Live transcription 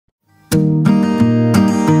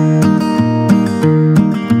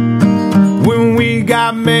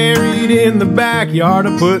meet in the backyard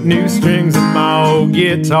to put new strings in my old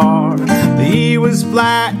guitar. The E was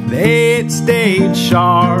flat, the A it stayed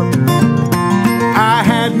sharp. I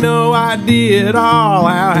had no idea at all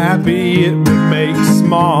how happy it would make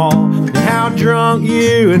small, and how drunk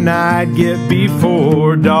you and I'd get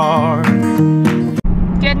before dark.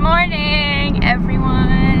 Good morning, everyone.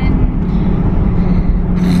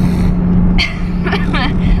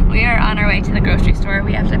 We are on our way to the grocery store.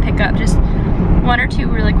 We have to pick up just one or two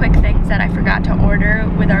really quick things that I forgot to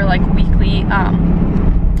order with our like weekly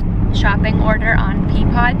shopping order on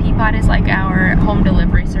Peapod. Peapod is like our home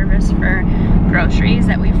delivery service for groceries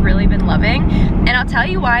that we've really been loving. And I'll tell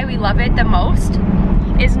you why we love it the most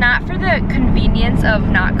is not for the convenience of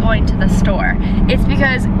not going to the store. It's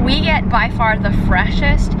because we get by far the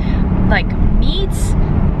freshest like meats,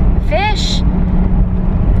 fish,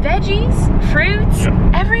 veggies, fruits,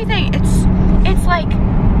 everything. It's like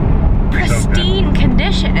pristine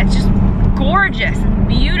condition. It's just gorgeous and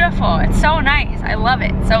beautiful. It's so nice. I love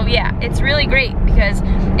it. So yeah, it's really great because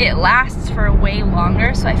it lasts for way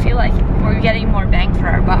longer. So I feel like we're getting more bang for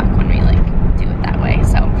our buck when we like do it that way.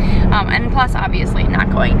 So and plus obviously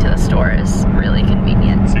not going to the store is really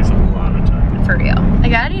convenient. It saves a lot of time. For real. I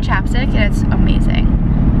got a new chapstick and it's amazing.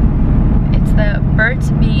 It's the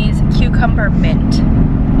Burt's Bees Cucumber Mint.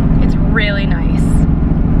 It's really nice.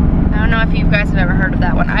 I don't know if you guys have ever heard of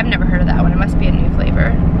that one. I've never heard of that one. It must be a new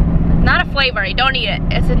flavor. Not a flavor, you don't eat it.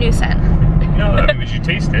 It's a new scent. No, I mean, would you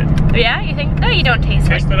taste it? Yeah, you think? No, you don't taste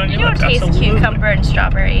Taste like, it on you your don't lips, taste absolutely. cucumber and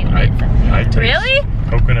strawberry and mint. I taste really?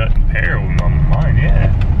 Coconut and pear on mine, yeah.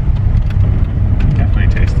 Definitely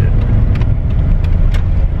taste it.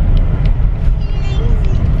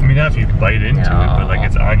 I mean, not if you bite into it, but like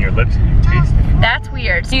it's on your lips and you taste it. That's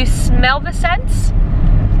weird. Do you smell the scents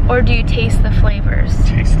or do you taste the flavors?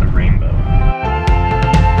 Taste the rainbow.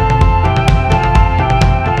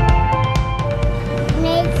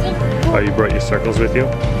 Oh, you brought your circles with you?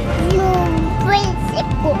 No,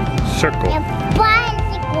 bicycle. Circle. A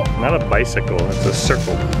bicycle. Not a bicycle, it's a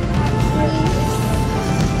circle.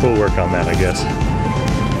 We'll work on that, I guess.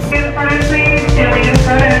 In front, please. Standing in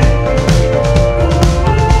front.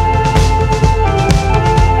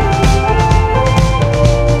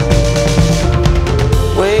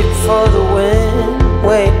 Wait for the wind,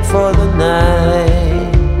 wait for the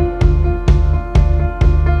night.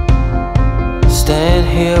 Stand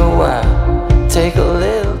here a while, take a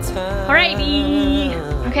little time.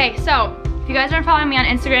 Alrighty. Okay, so if you guys aren't following me on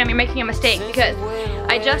Instagram, you're making a mistake because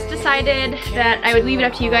I just decided that I would leave it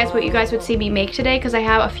up to you guys what you guys would see me make today because I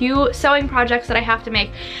have a few sewing projects that I have to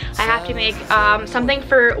make. I have to make something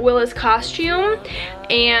for Willa's costume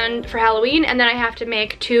and for Halloween, and then I have to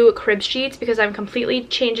make 2 crib sheets because I'm completely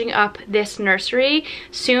changing up this nursery.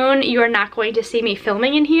 Soon you are not going to see me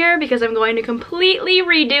filming in here because I'm going to completely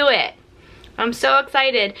redo it. I'm so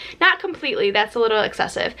excited. Not completely, that's a little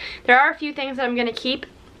excessive. There are a few things that I'm gonna keep,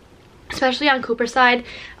 especially on Cooper's side.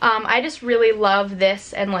 I just really love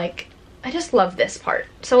this and like, I just love this part.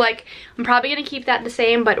 So like, I'm probably gonna keep that the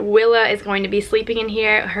same, but Willa is going to be sleeping in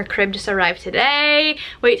here. Her crib just arrived today.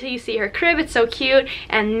 Wait till you see her crib, it's so cute.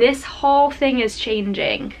 And this whole thing is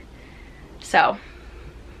changing. So,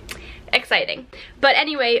 exciting. But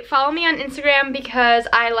anyway, follow me on Instagram because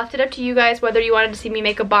I left it up to you guys whether you wanted to see me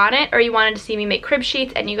make a bonnet or you wanted to see me make crib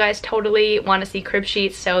sheets, and you guys totally want to see crib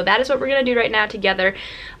sheets, so that is what we're gonna do right now together.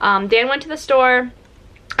 Dan went to the store,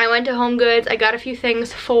 I went to Home Goods, I got a few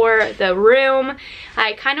things for the room.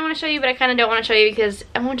 I kind of want to show you, but I kind of don't want to show you because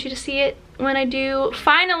I want you to see it when I do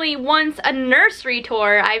finally once a nursery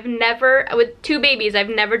tour. I've never, with 2 babies, I've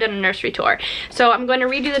never done a nursery tour. So I'm going to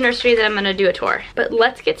redo the nursery, then I'm going to do a tour. But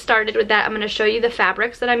let's get started with that. I'm going to show you the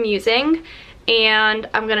fabrics that I'm using, and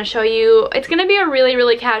I'm going to show you, it's going to be a really,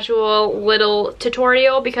 really casual little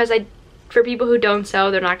tutorial because for people who don't sew,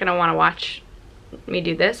 they're not going to want to watch me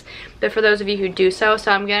do this. But for those of you who do sew,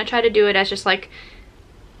 so I'm going to try to do it as just like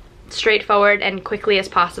straightforward and quickly as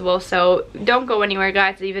possible, so don't go anywhere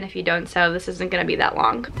guys. Even if you don't sew, this isn't gonna be that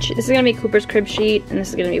long. This is gonna be Cooper's crib sheet, and this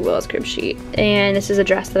is gonna be Willa's crib sheet, and this is a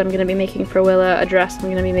dress that I'm gonna be making for Willa, a dress I'm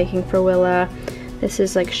gonna be making for Willa. This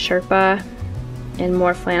is like Sherpa and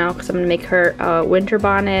more flannel because I'm gonna make her a winter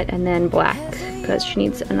bonnet, and then black because she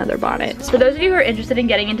needs another bonnet. So for those of you who are interested in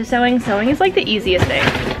getting into sewing, sewing is like the easiest thing.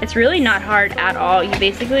 It's really not hard at all. You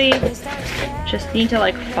basically just need to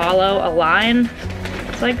like follow a line.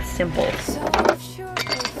 It's like simple.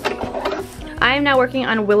 I am now working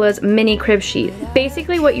on Willa's mini crib sheet.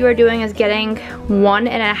 Basically what you are doing is getting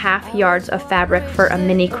 1.5 yards of fabric for a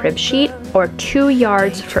mini crib sheet or 2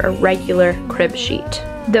 yards for a regular crib sheet.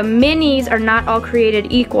 the minis are not all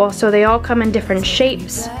created equal, so they all come in different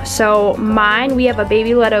shapes. So mine, we have a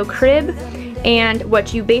baby Leto crib, and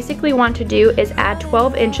what you basically want to do is add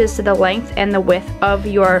 12 inches to the length and the width of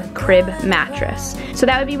your crib mattress. So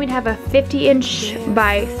that would mean we'd have a 50-inch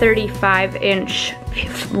by 35-inch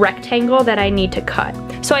rectangle that I need to cut.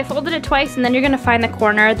 So I folded it twice, and then you're gonna find the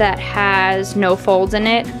corner that has no folds in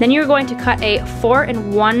it. Then you're going to cut a 4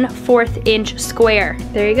 1/4 inch square.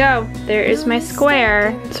 There you go, there is my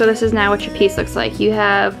square. So this is now what your piece looks like. You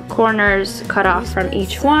have corners cut off from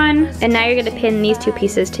each one, and now you're gonna pin these two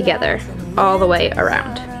pieces together all the way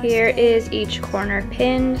around. Here is each corner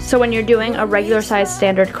pinned. So when you're doing a regular size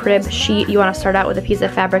standard crib sheet, you wanna start out with a piece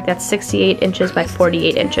of fabric that's 68 inches by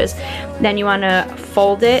 48 inches. Then you wanna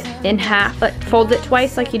fold it in half, fold it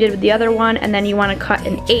twice like you did with the other one, and then you wanna cut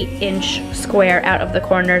an 8-inch square out of the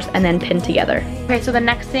corners and then pin together. Okay, so the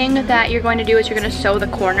next thing that you're going to do is you're gonna sew the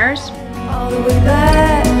corners. All the way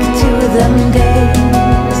back to them days,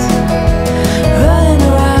 running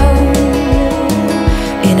around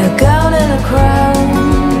in a gown and a crown.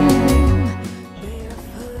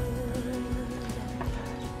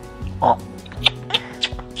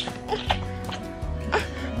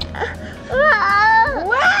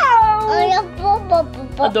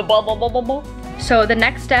 So the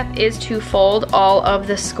next step is to fold all of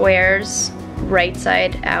the squares right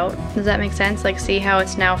side out. Does that make sense? Like, see how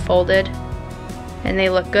it's now folded and they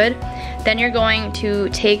look good? Then you're going to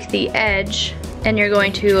take the edge and you're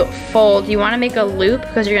going to fold. You want to make a loop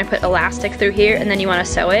because you're going to put elastic through here, and then you want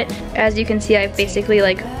to sew it. As you can see, I've basically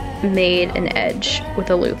like made an edge with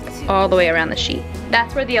a loop all the way around the sheet.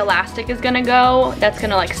 That's where the elastic is gonna go. That's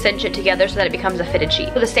gonna like cinch it together so that it becomes a fitted sheet.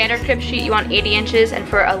 For the standard crib sheet, you want 80 inches, and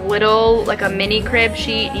for a little, like a mini crib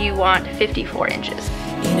sheet, you want 54 inches.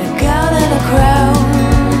 In a gown and a crown,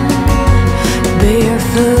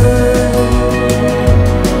 barefoot,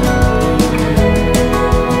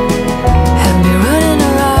 have me running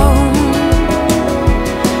around,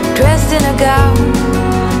 dressed in a gown,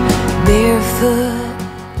 barefoot.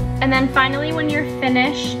 And then finally, when you're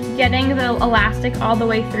finished getting the elastic all the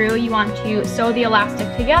way through, you want to sew the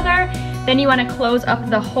elastic together. Then you want to close up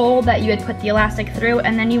the hole that you had put the elastic through,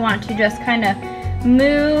 and then you want to just kind of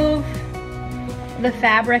move the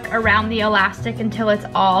fabric around the elastic until it's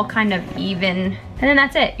all kind of even. And then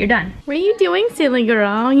that's it, you're done. What are you doing, silly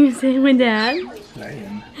girl? You sitting with Dad?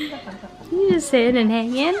 You just sitting and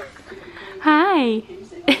hanging? Hi.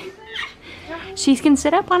 She can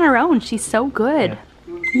sit up on her own. She's so good.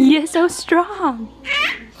 You're so strong.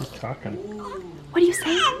 She's talking. What do you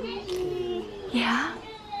say? Yeah?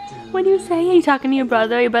 What do you say? Are you talking to your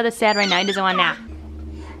brother? Your brother's sad right now. He doesn't want to nap.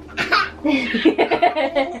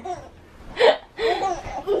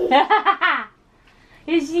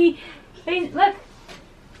 Is she? Look.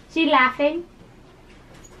 She laughing.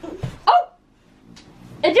 Oh!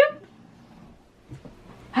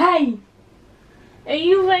 Hi. Are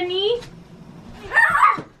you funny?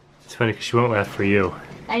 It's funny because she won't laugh for you.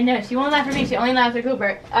 I know, she won't laugh for me, she only laughs for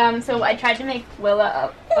Cooper. So I tried to make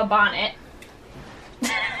Willa a bonnet.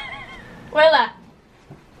 Willa,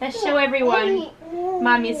 let's show everyone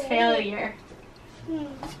Mommy's failure.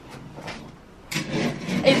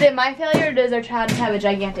 Is it my failure, or does our child just have a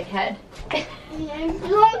gigantic head?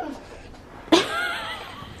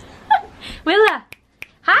 Willa,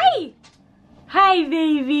 hi! Hi,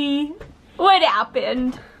 baby. What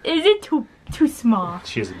happened? Is it too small?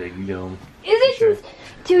 She has a big dome. Is it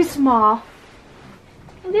too small?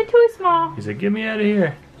 Is it too small? He said, "Get me out of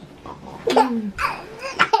here."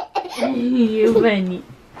 You funny.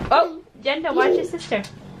 Oh, Jenda, watch your sister.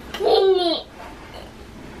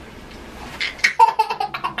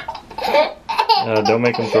 Don't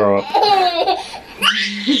make him throw up.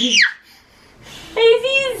 Is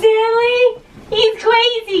he silly? He's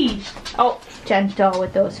crazy. Oh, gentle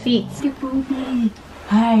with those feet.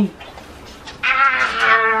 Hi.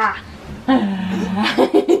 Ah.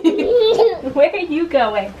 Where are you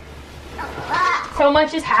going? So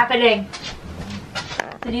much is happening.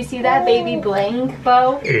 Did you see that baby bling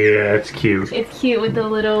bow? Yeah, it's cute. It's cute with the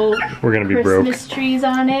little We're gonna be Christmas broke. trees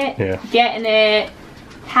on it. Yeah. Getting it.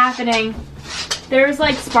 Happening. There's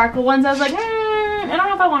like sparkle ones. I was like, I don't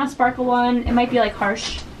know if I want a sparkle one. It might be like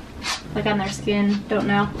harsh. Like on their skin. Don't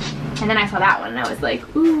know. And then I saw that one and I was like,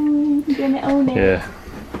 ooh, I'm gonna own it. Yeah.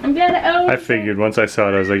 I'm gonna own it. I figured once I saw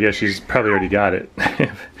it, I was like, yeah, she's probably already got it.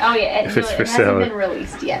 Oh yeah, if it's for it sale. hasn't been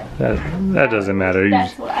released yet. That doesn't matter.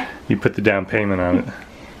 That's why. You put the down payment on it.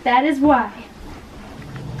 That is why.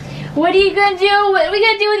 What are you gonna do? What are we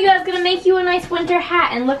gonna do with you? I was gonna make you a nice winter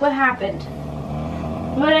hat, and look what happened.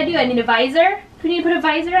 What did I do? I need a visor? Do we need to put a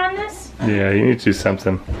visor on this? Yeah, you need to do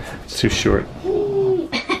something. It's too short.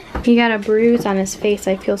 He got a bruise on his face.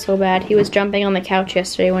 I feel so bad. He was jumping on the couch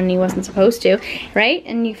yesterday when he wasn't supposed to, right?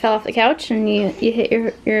 And you fell off the couch and you hit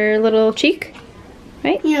your little cheek,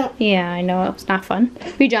 right? Yeah. Yeah, I know. It's not fun.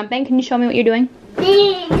 Are you jumping? Can you show me what you're doing?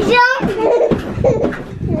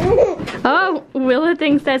 Oh, Willa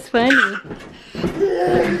thinks that's funny.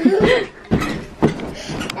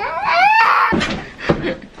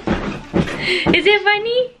 Is it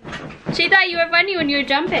funny? She thought you were funny when you were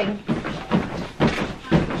jumping.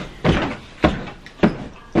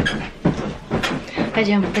 A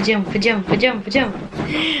jump, a jump, a jump, a jump, a jump.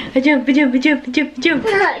 A jump, a jump, a jump, a jump, a jump.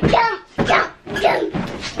 Jump.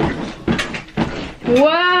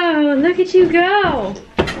 Whoa, look at you go.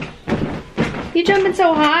 You're jumping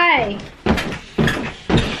so high.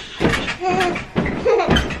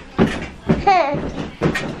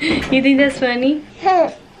 You think that's funny?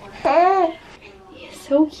 He's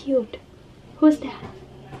so cute. Who's that?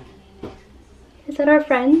 Is that our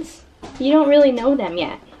friends? You don't really know them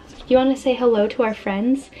yet. You want to say hello to our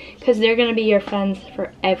friends? Because they're going to be your friends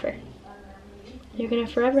forever. You're going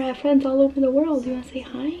to forever have friends all over the world. You want to say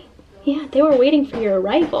hi? Yeah, they were waiting for your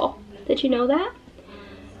arrival. Did you know that?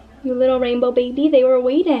 Your little rainbow baby, they were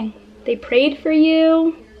waiting. They prayed for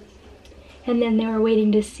you. And then they were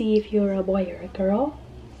waiting to see if you were a boy or a girl.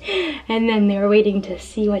 And then they were waiting to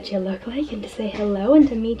see what you look like and to say hello and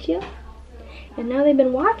to meet you. And now they've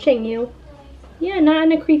been watching you. Yeah, not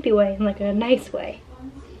in a creepy way, in like a nice way.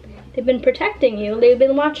 They've been protecting you. They've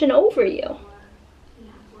been watching over you.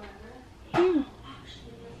 Yeah.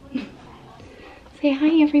 Say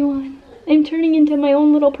hi, everyone. I'm turning into my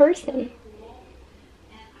own little person.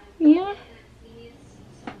 Yeah.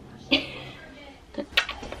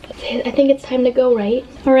 I think it's time to go, right?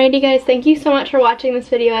 Alrighty guys, thank you so much for watching this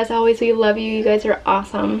video. As always, we love you. You guys are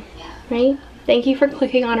awesome, right? Thank you for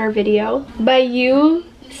clicking on our video. By you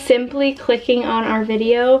simply clicking on our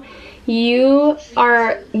video, you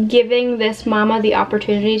are giving this mama the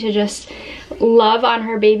opportunity to just love on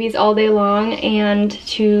her babies all day long and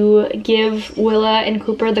to give Willa and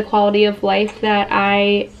Cooper the quality of life that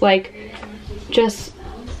I just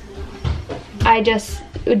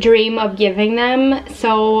dream of giving them.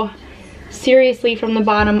 So seriously, from the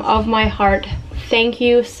bottom of my heart, thank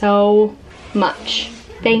you so much.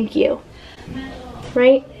 Thank you.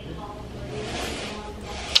 Right?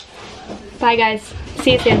 Bye guys.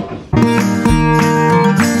 See you soon.